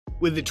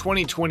With the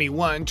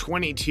 2021-22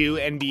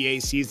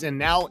 NBA season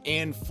now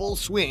in full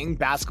swing,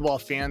 basketball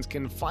fans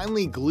can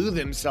finally glue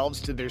themselves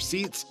to their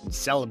seats and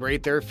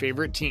celebrate their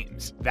favorite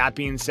teams. That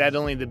being said,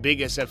 only the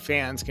biggest of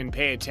fans can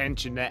pay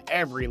attention to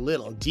every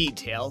little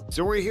detail,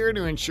 so we're here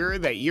to ensure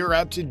that you're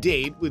up to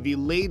date with the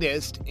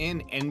latest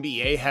in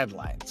NBA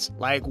headlines,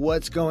 like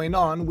what's going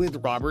on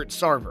with Robert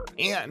Sarver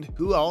and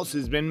who else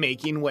has been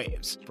making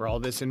waves. For all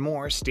this and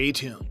more, stay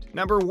tuned.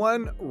 Number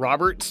 1,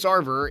 Robert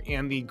Sarver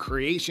and the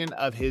creation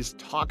of his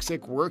toxic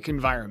work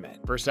environment.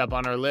 First up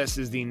on our list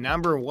is the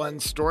number 1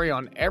 story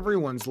on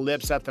everyone's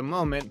lips at the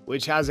moment,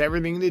 which has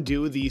everything to do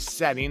with the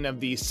setting of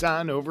the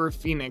sun over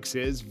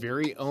Phoenix's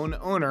very own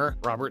owner,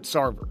 Robert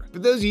Sarver. For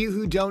those of you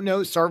who don't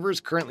know, Sarver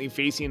is currently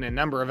facing a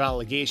number of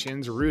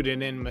allegations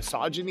rooted in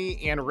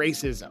misogyny and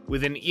racism,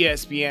 with an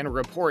ESPN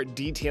report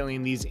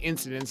detailing these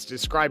incidents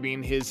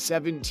describing his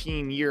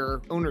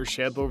 17-year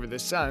ownership over the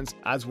Suns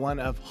as one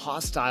of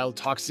hostile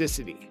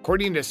toxicity.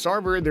 According to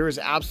Sarver, there is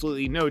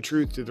absolutely no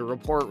truth to the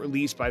report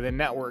released by the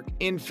network.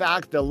 In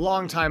fact, the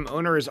longtime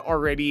owner has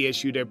already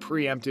issued a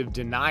preemptive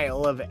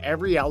denial of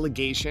every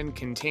allegation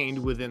contained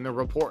within the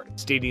report,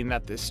 stating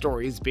that this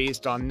story is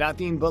based on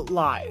nothing but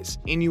lies,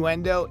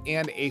 innuendo,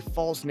 and a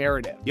false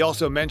narrative. He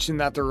also mentioned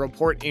that the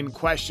report in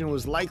question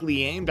was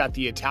likely aimed at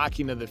the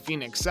attacking of the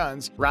Phoenix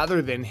Suns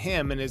rather than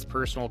him in his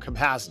personal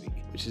capacity,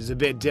 which is a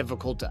bit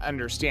difficult to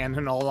understand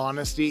in all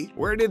honesty.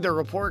 Where did the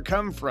report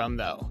come from,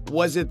 though?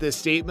 Was it the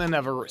statement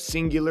of a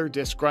singular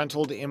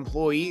disgruntled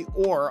employee,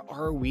 or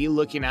are we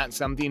looking at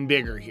something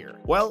bigger here?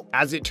 Well,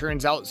 as it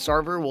turns out,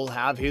 Sarver will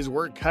have his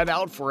work cut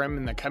out for him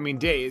in the coming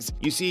days.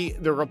 You see,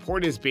 the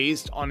report is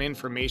based on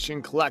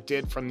information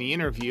collected from the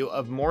interview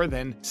of more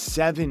than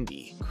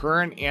 70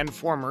 current and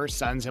former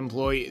Suns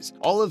employees,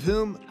 all of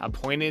whom have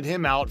pointed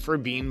him out for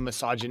being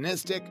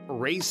misogynistic,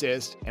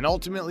 racist, and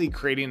ultimately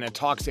creating a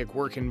toxic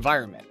work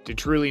environment. To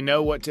truly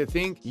know what to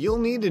think, you'll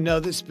need to know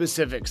the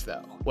specifics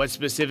though. What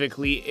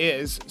specifically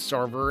is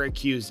Sarver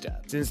accused of?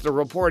 Since the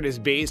report is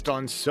based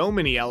on so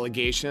many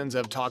allegations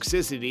of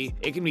toxicity,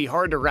 it can be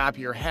hard to wrap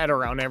your head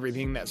around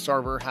everything that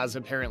Sarver has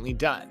apparently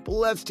done. But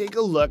let's take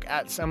a look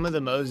at some of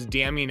the most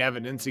damning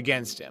evidence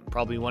against him.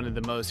 Probably one of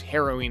the most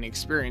harrowing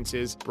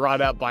experiences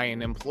brought up by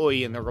an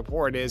employee in the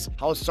report is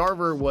how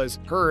Sarver was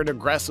heard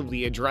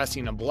aggressively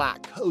addressing a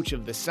black coach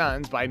of the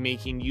Suns by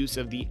making use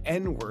of the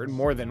N-word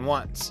more than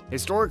once.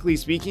 Historically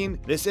speaking,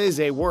 this is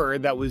a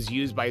word that was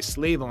used by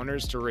slave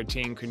owners to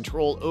retain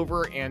control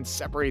over and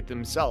separate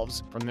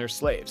themselves from their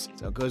slaves.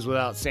 So it goes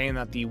without saying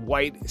that the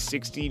white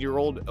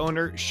 60-year-old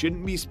owner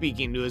shouldn't be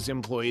speaking to his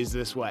employees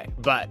this way.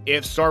 But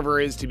if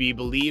Sarver is to be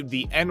believed,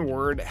 the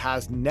N-word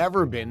has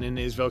never been in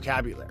his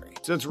vocabulary.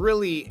 So it's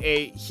really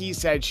a he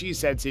said, she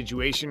said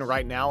situation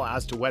right now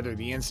as to whether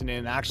the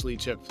incident actually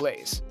took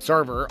place.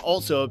 Sarver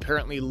also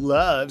apparently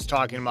loves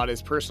talking about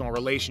his personal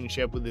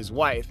relationship with his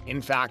wife.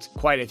 In fact,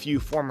 quite a few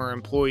former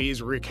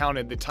employees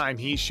recounted the time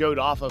he showed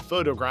off a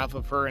photograph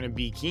of her in a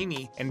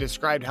bikini and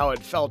described how it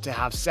felt to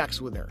have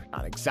sex with her.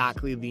 Not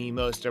exactly the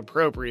most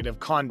appropriate of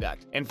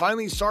conduct. And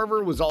finally,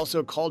 Sarver was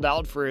also called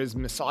out for his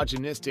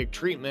misogynistic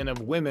treatment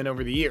of women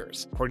over the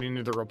years. According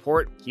to the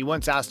report, he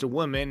once asked a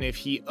woman if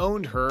he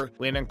owned her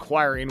when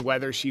inquiring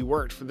whether she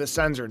worked for the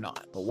Suns or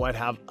not. But what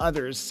have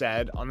others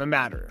said on the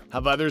matter?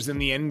 Have others in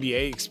the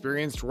NBA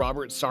experienced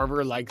Robert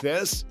Sarver like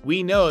this?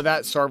 We know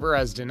that Sarver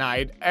has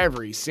denied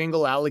every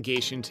single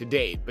allegation to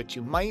date, but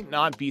you might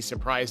not be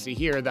surprised to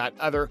hear that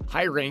other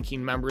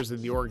high-ranking members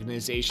of the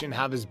organization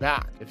have his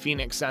back. The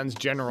Phoenix Suns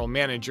general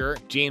manager,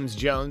 James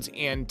Jones,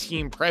 and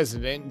team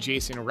president,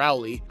 Jason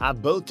Rowley,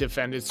 have both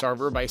defended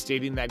Sarver by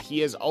stating that he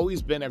has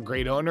always been a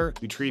great owner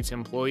who treats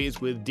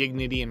employees with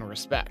dignity and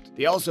respect.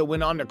 They also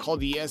went on to call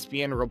the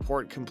ESPN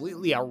report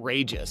completely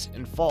outrageous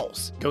and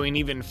false, going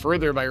even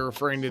further by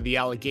referring to the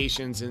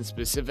allegations and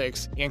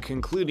specifics and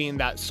concluding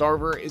that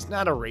Sarver is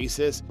not a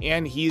racist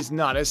and he's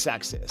not a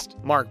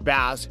sexist. Mark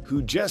Bass,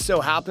 who just so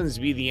happens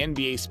to be the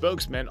NBA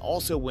spokesman,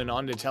 also went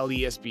on to tell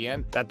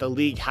ESPN that the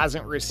league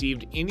hasn't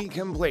received any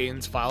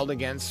complaints filed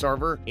against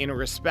Sarver in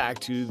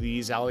respect to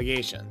these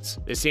allegations.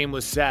 The same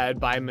was said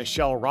by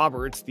Michelle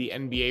Roberts, the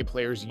NBA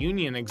Players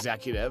Union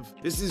executive.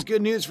 This is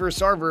good news for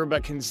Sarver,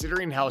 but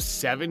considering how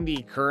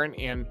 70 current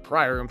and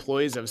prior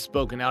employees have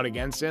spoken out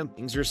against him,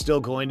 things are still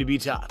going to be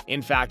tough.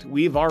 In fact,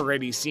 we've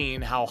already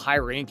seen how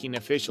high-ranking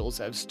officials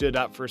have stood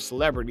up for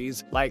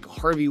celebrities like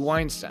Harvey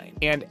Weinstein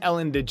and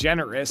Ellen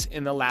DeGeneres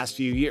in the last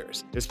few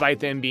years, despite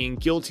them being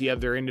guilty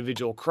of their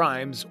individual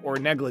crimes or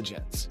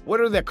negligence.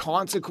 What are the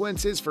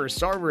consequences for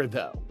Sarver,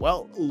 though?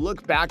 Well,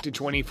 look back to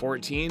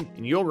 2014,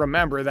 and you'll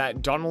remember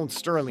that Donald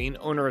Sterling,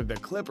 owner of the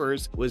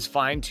Clippers, was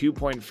fined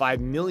 $2.5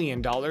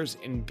 million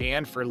and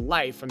banned for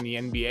life from the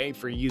NBA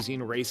for using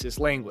racist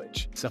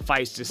language.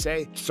 Suffice to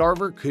say,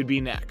 Sarver could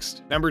be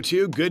next. Number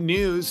 2, good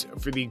news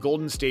for the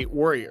Golden State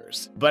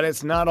Warriors. But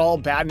it's not all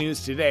bad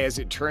news today, as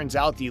it turns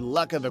out the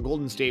luck of the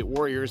Golden State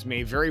Warriors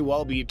may very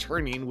well be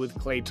turning, with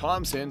Klay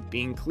Thompson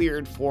being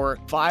cleared for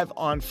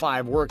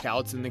 5-on-5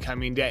 workouts in the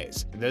coming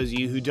days. For those of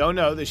you who don't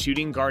know, the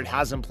shooting guard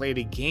hasn't played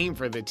a game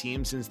for the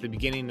team since the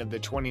beginning of the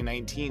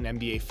 2019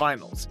 NBA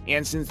Finals.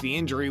 And since the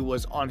injury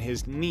was on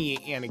his knee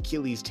and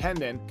Achilles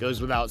tendon,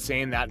 goes without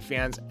saying that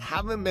fans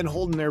haven't been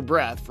holding their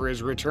breath for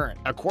his return.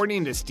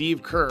 According to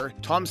Steve Kerr,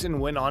 Thompson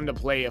went on to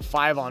play a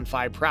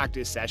 5-on-5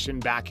 practice session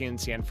back in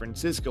San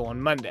Francisco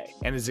on Monday,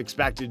 and is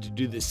expected to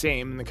do the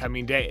same in the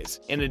coming days.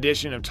 In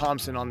addition of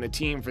Thompson on the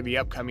team for the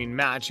upcoming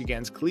match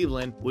against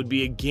Cleveland would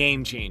be a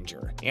game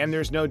changer, and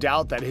there's no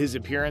doubt that his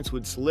appearance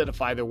would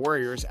solidify the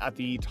Warriors at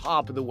the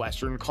top of the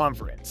Western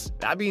Conference.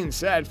 That being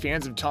said,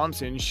 fans of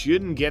Thompson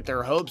shouldn't get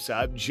their hopes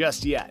up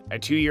just yet. A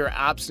 2-year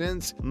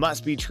absence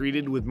must be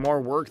treated with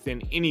more work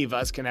than any of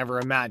us can ever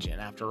imagine,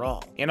 after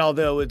all. And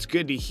although it's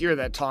good to hear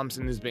that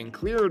Thompson has been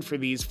cleared for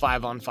these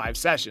 5-on-5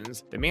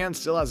 sessions, the man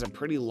still has a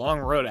pretty long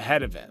road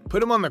ahead of him.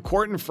 Put him on the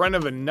court in front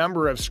of a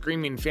number of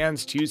screaming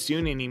fans too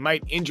soon and he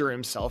might injure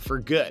himself for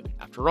good.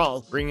 After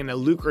all, bringing a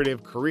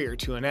lucrative career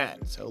to an end.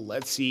 So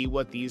let's see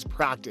what these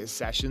practice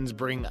sessions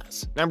bring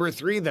us. Number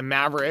 3, the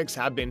Mavericks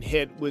have been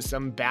hit with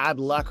some bad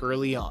luck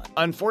early on.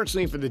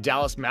 Unfortunately for the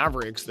Dallas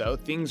Mavericks, though,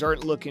 things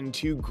aren't looking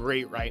too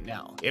great right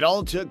now. It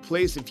all took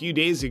place a few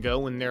days ago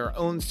when their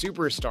own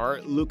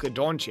superstar, Luka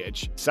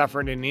Doncic,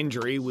 suffered an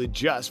injury with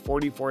just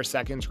 44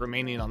 seconds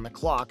remaining on the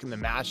clock in the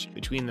match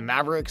between the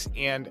Mavericks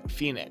and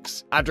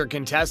Phoenix. After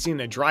contesting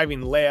a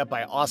driving layup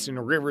by Austin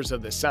Rivers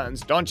of the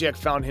Suns, Doncic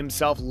found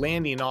himself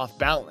landing off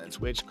balance,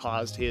 which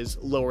caused his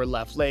lower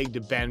left leg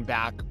to bend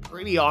back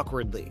pretty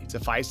awkwardly.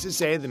 Suffice to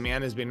say, the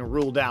man has been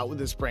ruled out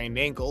with a sprained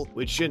ankle,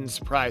 which shouldn't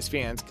surprise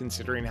fans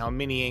considering how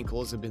many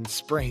ankles have been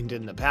sprained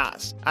in the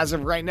past. As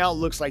of right now, it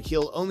looks like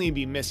he'll only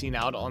be missing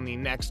out on the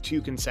next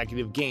 2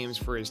 consecutive games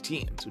for his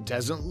team, so it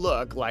doesn't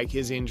look like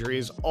his injury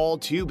is all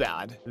too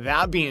bad.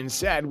 That being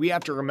said, we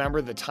have to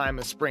remember the time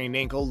a sprained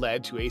ankle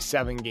led to a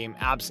 7-game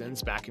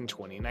absence back in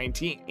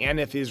 2019, and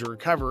if his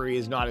recovery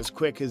is not as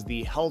quick as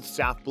the health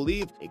staff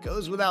believe, it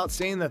goes without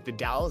saying that the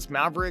Dallas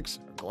Mavericks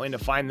are going to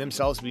find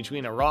themselves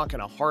between a rock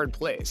and a hard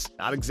place.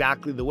 Not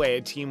exactly the way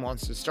a team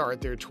wants to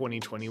start their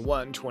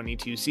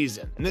 2021-22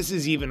 season. And this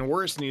is even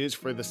worse news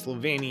for the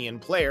Slovenian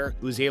player,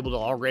 who was able to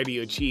already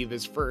achieve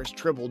his first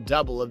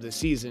triple-double of the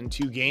season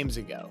 2 games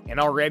ago, and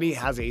already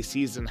has a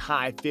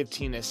season-high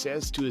 15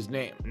 assists to his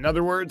name. In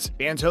other words,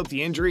 fans hope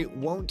the injury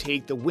won't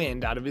take the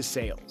wind out of his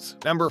sails.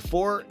 Number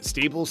 4,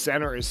 Staples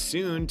Center is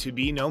soon to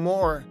be no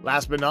more.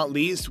 Last but not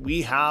least,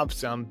 we have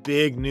some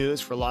big news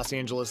for Los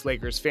Angeles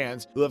Lakers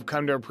fans who have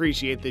come to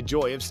appreciate the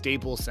joy of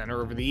Staples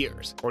Center over the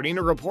years. According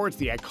to reports,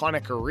 the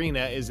iconic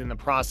arena is in the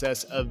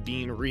process of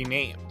being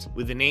renamed,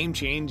 with the name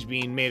change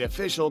being made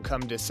official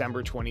come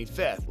December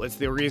 25th. What's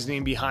the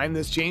reasoning behind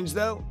this change,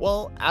 though?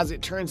 Well, as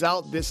it turns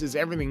out, this is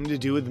everything to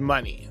do with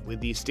money, with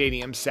the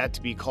stadium set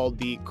to be called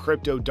the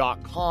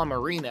Crypto.com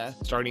Arena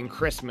starting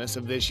Christmas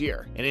of this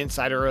year. An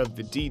insider of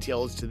the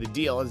details to the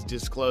deal has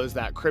disclosed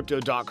that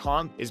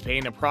Crypto.com is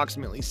paying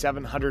approximately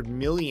 $700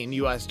 million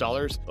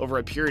over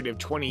a period of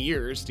 20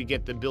 years to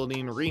get the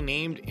building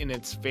renamed in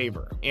its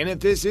favor. And if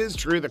this is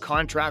true, the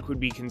contract would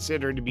be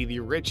considered to be the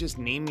richest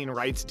naming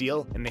rights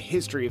deal in the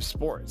history of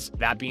sports.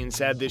 That being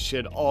said, this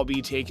should all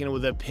be taken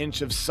with a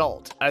pinch of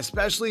salt,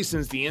 especially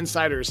since the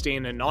insider is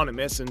staying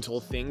anonymous until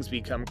things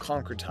become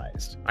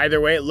concretized.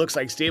 Either way, it looks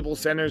like Staples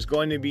Center is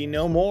going to be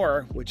no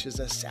more, which is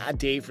a sad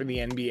day for the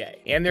NBA.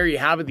 And there you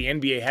have it, the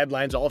NBA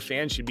headlines all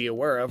fans should be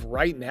aware of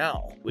right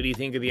now. What do you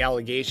think of the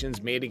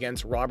allegations made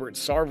against Robert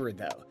Sarver,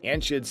 though?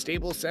 And should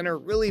Staples Center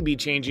really be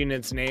changing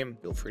its name?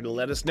 Feel free to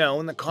let us know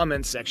in the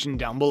comments section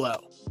down below.